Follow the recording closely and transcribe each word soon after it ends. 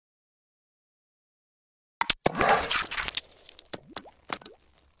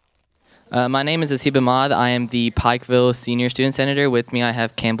My name is Asib Ahmad. I am the Pikeville Senior Student Senator. With me I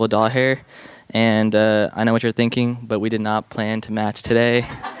have Campbell Dahlhair. And I know what you're thinking, but we did not plan to match today.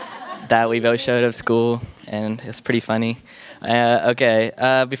 That we both showed up school, and it's pretty funny.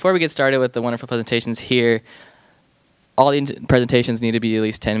 Before we get started with the wonderful presentations here, all the presentations need to be at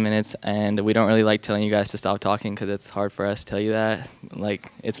least 10 minutes, and we don't really like telling you guys to stop talking because it's hard for us to tell you that. Like,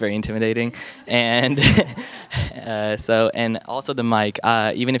 it's very intimidating. And and also the mic.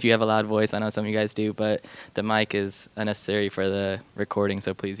 Even if you have a loud voice, I know some of you guys do, but the mic is unnecessary for the recording,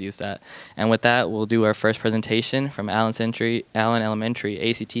 so please use that. And with that, we'll do our first presentation from Allen Elementary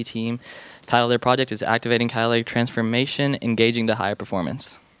ACT team. Title of their project is Activating Catalytic Transformation, Engaging to Higher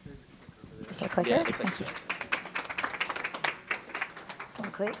Performance. Is there a clicker? Yeah, thank you.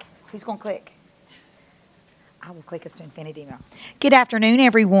 Click. Who's going to click? I will click us to infinity now. Good afternoon,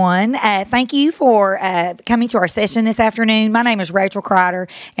 everyone. Thank you for coming to our session this afternoon. My name is Rachel Crider,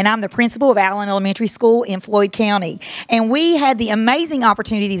 and I'm the principal of Allen Elementary School in Floyd County. And we had the amazing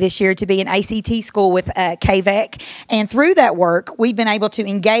opportunity this year to be an ACT school with KVEC. And through that work, we've been able to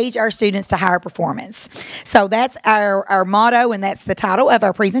engage our students to higher performance. So that's our motto, and that's the title of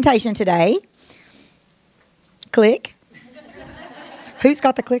our presentation today. Click. Who's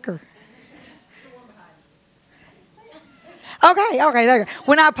got the clicker? Okay, there you go.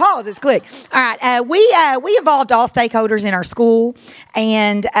 When I pause, it's click. All right, we involved all stakeholders in our school,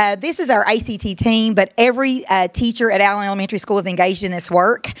 and this is our ACT team, but every teacher at Allen Elementary School is engaged in this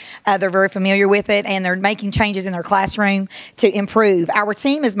work. They're very familiar with it, and they're making changes in their classroom to improve. Our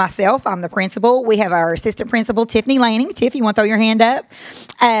team is myself. I'm the principal. We have our assistant principal, Tiffany Lanning. Tiff, you want to throw your hand up?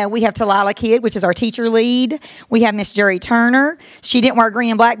 We have Talila Kidd, which is our teacher lead. We have Miss Jerry Turner. She didn't wear green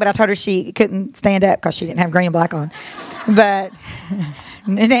and black, but I told her she couldn't stand up because she didn't have green and black on. But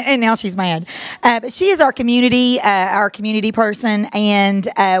and now she's mad. But she is our community person, and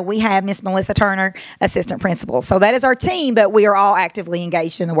we have Miss Melissa Turner, assistant principal. So that is our team, but we are all actively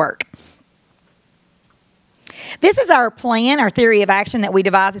engaged in the work. This is our plan, our theory of action that we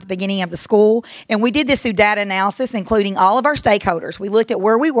devised at the beginning of the school, and we did this through data analysis, including all of our stakeholders. We looked at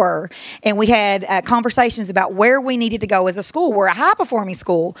where we were, and we had conversations about where we needed to go as a school. We're a high-performing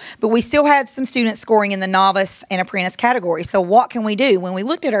school, but we still had some students scoring in the novice and apprentice category. So what can we do? When we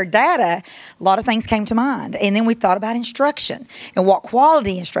looked at our data, a lot of things came to mind, and then we thought about instruction and what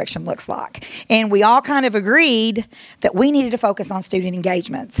quality instruction looks like. And we all kind of agreed that we needed to focus on student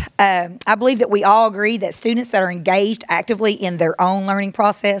engagements. I believe that we all agree that students that are engaged actively in their own learning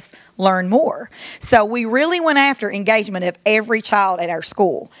process learn more. So we really went after engagement of every child at our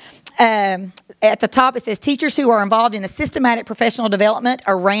school. At the top, it says teachers who are involved in a systematic professional development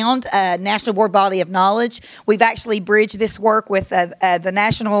around a national board body of knowledge. We've actually bridged this work with the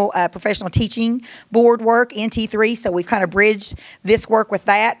National Professional Teaching Board work, NT3, so we've kind of bridged this work with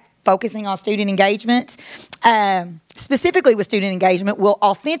that, focusing on student engagement. Specifically with student engagement, we'll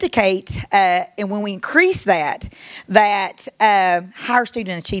authenticate, and when we increase that higher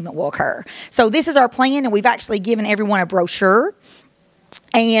student achievement will occur. So this is our plan, and we've actually given everyone a brochure,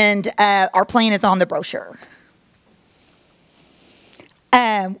 and our plan is on the brochure.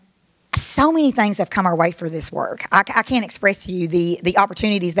 So many things have come our way for this work. I can't express to you the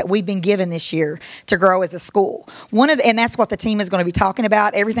opportunities that we've been given this year to grow as a school. And that's what the team is going to be talking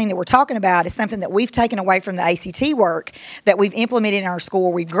about. Everything that we're talking about is something that we've taken away from the ACT work that we've implemented in our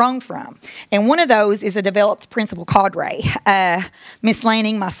school, we've grown from. And one of those is a developed principal cadre. Miss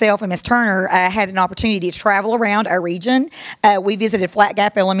Lanning, myself, and Miss Turner had an opportunity to travel around our region. We visited Flat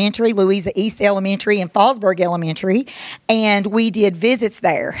Gap Elementary, Louisa East Elementary, and Fallsburg Elementary, and we did visits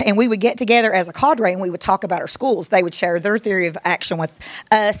there. And we would get together as a cadre and we would talk about our schools. They would share their theory of action with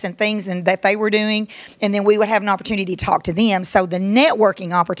us and things that they were doing, and then we would have an opportunity to talk to them. So the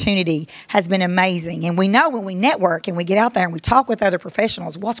networking opportunity has been amazing, and we know when we network and we get out there and we talk with other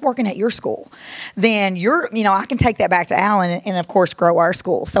professionals, what's working at your school, then I can take that back to Allen and of course grow our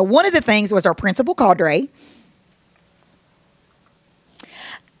school. So one of the things was our principal cadre.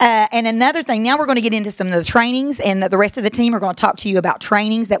 And another thing, now we're going to get into some of the trainings, and the rest of the team are going to talk to you about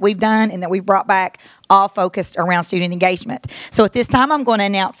trainings that we've done and that we've brought back, all focused around student engagement. So at this time, I'm going to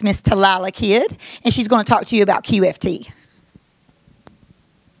announce Miss Talila Kidd, and she's going to talk to you about QFT.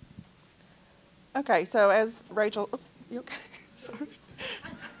 Okay, so as Rachel,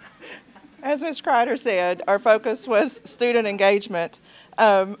 as Ms. Crider said, our focus was student engagement.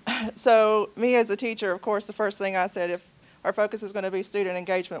 So me as a teacher, of course, the first thing I said, if our focus is going to be student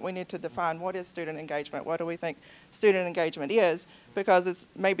engagement, we need to define what is student engagement. What do we think student engagement is? Because it's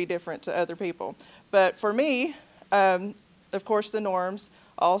maybe different to other people. But for me, of course, the norms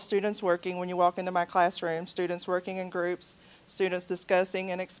all students working when you walk into my classroom, students working in groups, students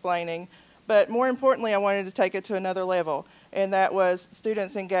discussing and explaining. But more importantly, I wanted to take it to another level, and that was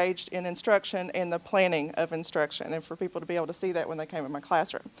students engaged in instruction and the planning of instruction, and for people to be able to see that when they came in my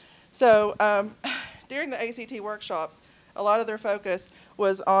classroom. So during the ACT workshops, a lot of their focus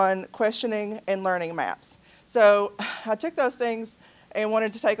was on questioning and learning maps. So I took those things and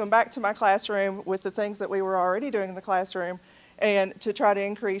wanted to take them back to my classroom with the things that we were already doing in the classroom and to try to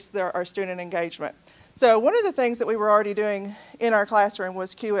increase our student engagement. So one of the things that we were already doing in our classroom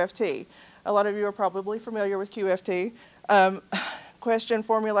was QFT. A lot of you are probably familiar with QFT, question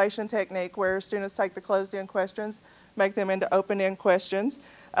formulation technique, where students take the closed-end questions, make them into open-end questions.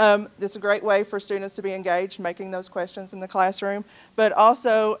 This is a great way for students to be engaged, making those questions in the classroom, but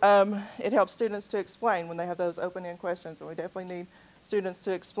also it helps students to explain when they have those open-end questions, and we definitely need students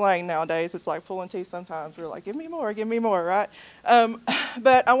to explain nowadays. It's like pulling teeth sometimes. We're like, give me more, right?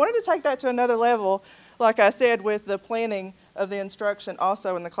 But I wanted to take that to another level, like I said, with the planning of the instruction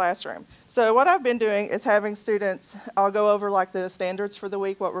also in the classroom. So what I've been doing is having students, I'll go over like the standards for the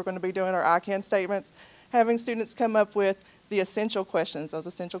week, what we're going to be doing, our ICANN statements, having students come up with the essential questions, those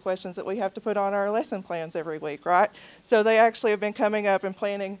essential questions that we have to put on our lesson plans every week, right? So they actually have been coming up and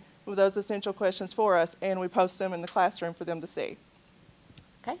planning with those essential questions for us, and we post them in the classroom for them to see.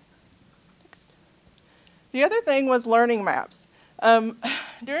 Okay. Next. The other thing was learning maps.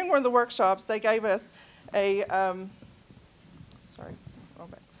 During one of the workshops, they gave us a,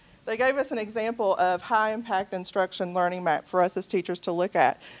 they gave us an example of high-impact instruction learning map for us as teachers to look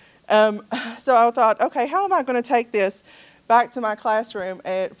at. So I thought, okay, how am I going to take this back to my classroom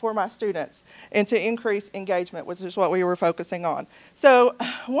for my students and to increase engagement, which is what we were focusing on. So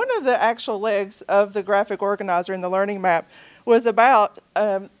one of the actual legs of the graphic organizer in the learning map was about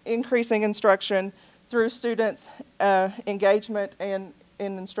increasing instruction through students' engagement and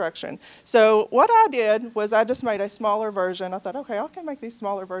in instruction. So what I did was I just made a smaller version. I thought, okay, I can make these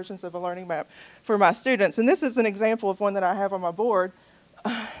smaller versions of a learning map for my students. And this is an example of one that I have on my board,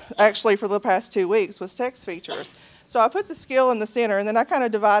 actually for the past 2 weeks, was text features. So I put the skill in the center, and then I kind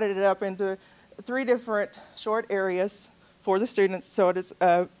of divided it up into 3 different short areas for the students, so it is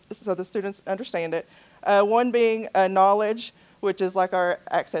so the students understand it. One being knowledge, which is like our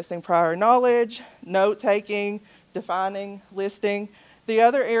accessing prior knowledge, note-taking, defining, listing. The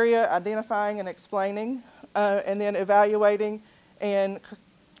other area, identifying and explaining, and then evaluating and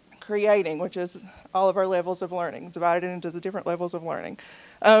creating, which is all of our levels of learning, divided into the different levels of learning.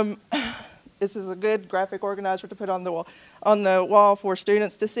 This is a good graphic organizer to put on the wall for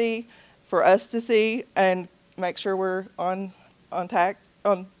students to see, for us to see, and make sure we're on track,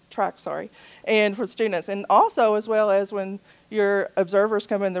 and for students. And also, as well as when your observers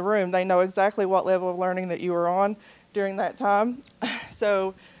come in the room, they know exactly what level of learning that you are on during that time.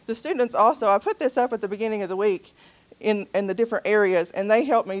 So the students also, I put this up at the beginning of the week in the different areas, and they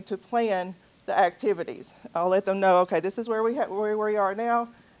help me to plan the activities. I'll let them know, okay, this is where we are now,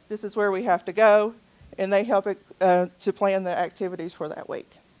 this is where we have to go, and they help to plan the activities for that week.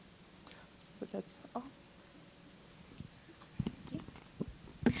 But that's all.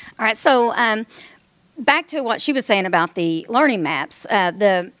 All right, so back to what she was saying about the learning maps.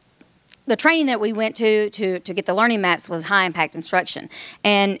 The training that we went to get the learning maps was high impact instruction.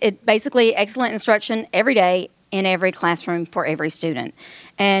 And it basically excellent instruction every day in every classroom for every student.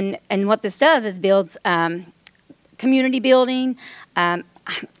 And what this does is builds community building,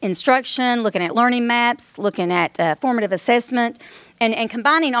 instruction, looking at learning maps, looking at formative assessment, and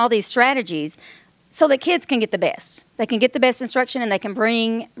combining all these strategies so that kids can get the best. They can get the best instruction, and they can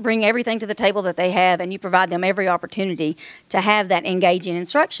bring everything to the table that they have, and you provide them every opportunity to have that engaging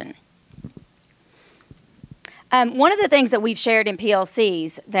instruction. One of the things that we've shared in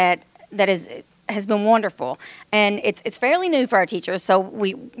PLCs that has been wonderful, and it's fairly new for our teachers, so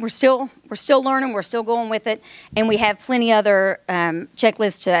we're still learning, we're still going with it, and we have plenty other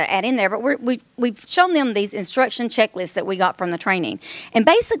checklists to add in there. But we've shown them these instruction checklists that we got from the training, and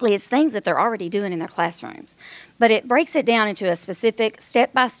basically it's things that they're already doing in their classrooms, but it breaks it down into a specific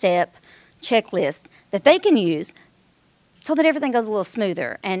step-by-step checklist that they can use so that everything goes a little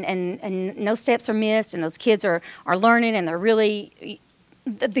smoother and no steps are missed, and those kids are learning, and they're really,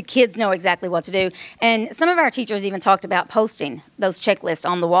 the kids know exactly what to do. And some of our teachers even talked about posting those checklists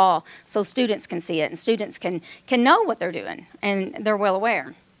on the wall so students can see it and students can know what they're doing, and they're well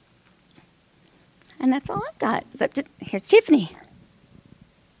aware. And that's all I've got. So here's Tiffany.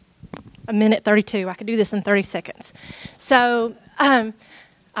 A minute 32. I could do this in 30 seconds. So I'm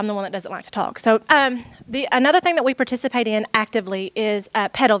the one that doesn't like to talk. So Another thing that we participate in actively is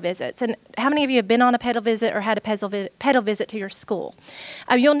pedal visits. And how many of you have been on a pedal visit or had a pedal visit to your school?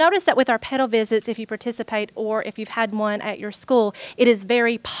 You'll notice that with our pedal visits, if you participate or if you've had one at your school, it is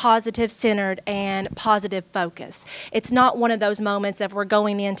very positive centered and positive focused. It's not one of those moments of we're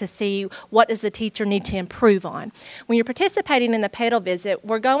going in to see what does the teacher need to improve on. When you're participating in the pedal visit,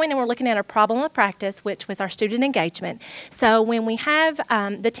 we're going and we're looking at our problem of practice, which was our student engagement. So when we have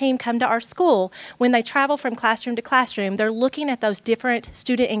the team come to our school, when they travel from classroom to classroom, they're looking at those different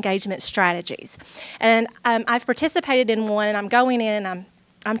student engagement strategies. And I've participated in one, and I'm going in and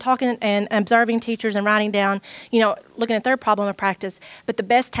I'm talking and observing teachers and writing down, looking at their problem of practice. But the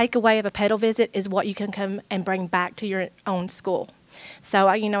best takeaway of a pedal visit is what you can come and bring back to your own school. So,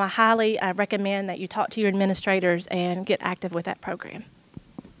 I highly recommend that you talk to your administrators and get active with that program.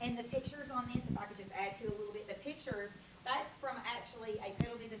 And the pictures on this, if I could just add to a little bit, the pictures, that's from actually a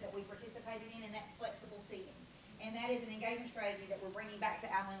pedal visit that we participated in, and that's flexible seating. And that is an engagement strategy that we're bringing back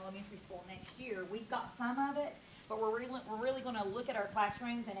to Allen Elementary School next year. We've got some of it, but we're really going to look at our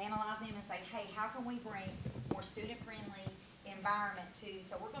classrooms and analyze them and say, hey, how can we bring more student-friendly environment to?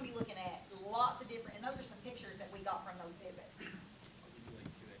 So we're going to be looking at lots of different, and those are some pictures that we got from those visits.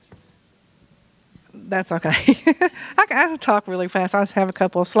 That's okay. I can talk really fast. I just have a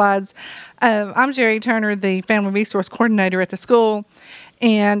couple of slides. I'm Jerry Turner, the Family Resource Coordinator at the school.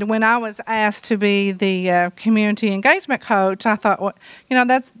 And when I was asked to be the community engagement coach, I thought, well,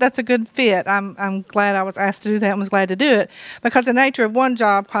 that's a good fit. I'm glad I was asked to do that and was glad to do it because the nature of one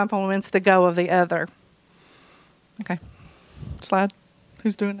job complements the go of the other. Okay. Slide.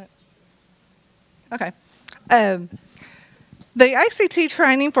 Who's doing that? Okay. The ACT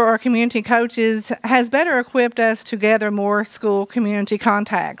training for our community coaches has better equipped us to gather more school community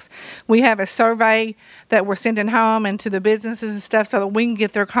contacts. We have a survey that we're sending home and to the businesses and stuff so that we can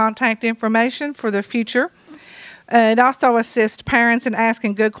get their contact information for the future. It also assists parents in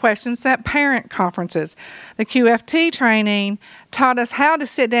asking good questions at parent conferences. The QFT training taught us how to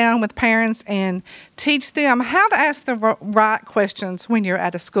sit down with parents and teach them how to ask the right questions when you're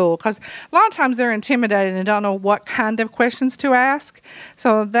at a school. Because a lot of times they're intimidated and don't know what kind of questions to ask.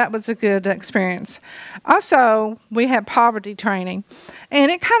 So that was a good experience. Also, we had poverty training.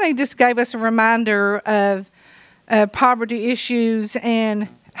 And it kind of just gave us a reminder of poverty issues and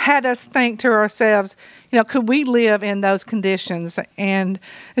had us think to ourselves, could we live in those conditions? And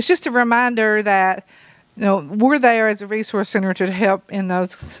it's just a reminder that, we're there as a resource center to help in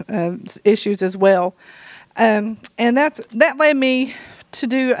those issues as well. And that led me to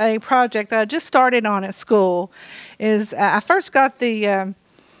do a project that I just started on at school. I first got the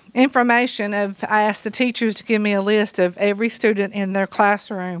information I asked the teachers to give me a list of every student in their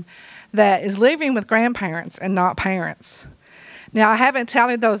classroom that is living with grandparents and not parents. Now, I haven't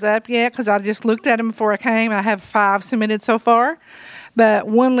tallied those up yet because I just looked at them before I came. I have 5 submitted so far. But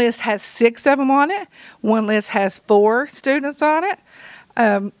one list has 6 of them on it. One list has 4 students on it.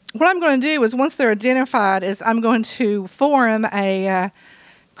 What I'm going to do is once they're identified is I'm going to form a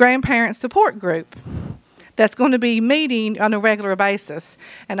grandparent support group that's going to be meeting on a regular basis.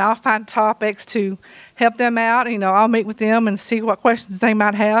 And I'll find topics to help them out. I'll meet with them and see what questions they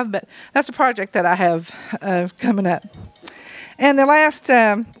might have. But that's a project that I have coming up. And the last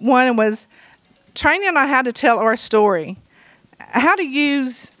one was training on how to tell our story, how to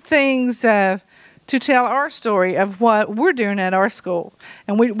use things to tell our story of what we're doing at our school.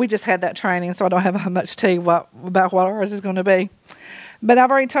 And we just had that training, so I don't have much to tell you about what ours is going to be. But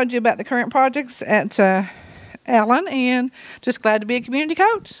I've already told you about the current projects at Allen, and just glad to be a community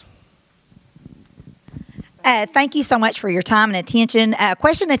coach. Thank you so much for your time and attention. A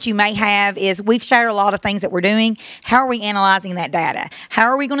question that you may have is, we've shared a lot of things that we're doing. How are we analyzing that data? How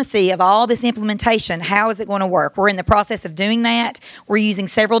are we going to see of all this implementation, how is it going to work? We're in the process of doing that. We're using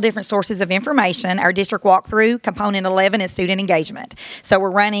several different sources of information. Our district walkthrough, component 11 is student engagement. So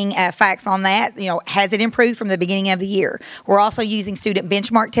we're running facts on that. Has it improved from the beginning of the year? We're also using student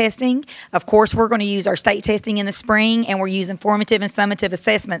benchmark testing. Of course, we're going to use our state testing in the spring, and we're using formative and summative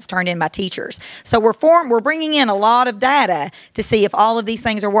assessments turned in by teachers. So we're bringing in a lot of data to see if all of these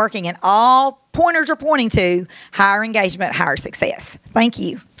things are working, and all pointers are pointing to higher engagement, higher success. Thank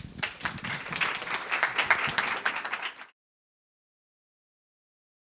you.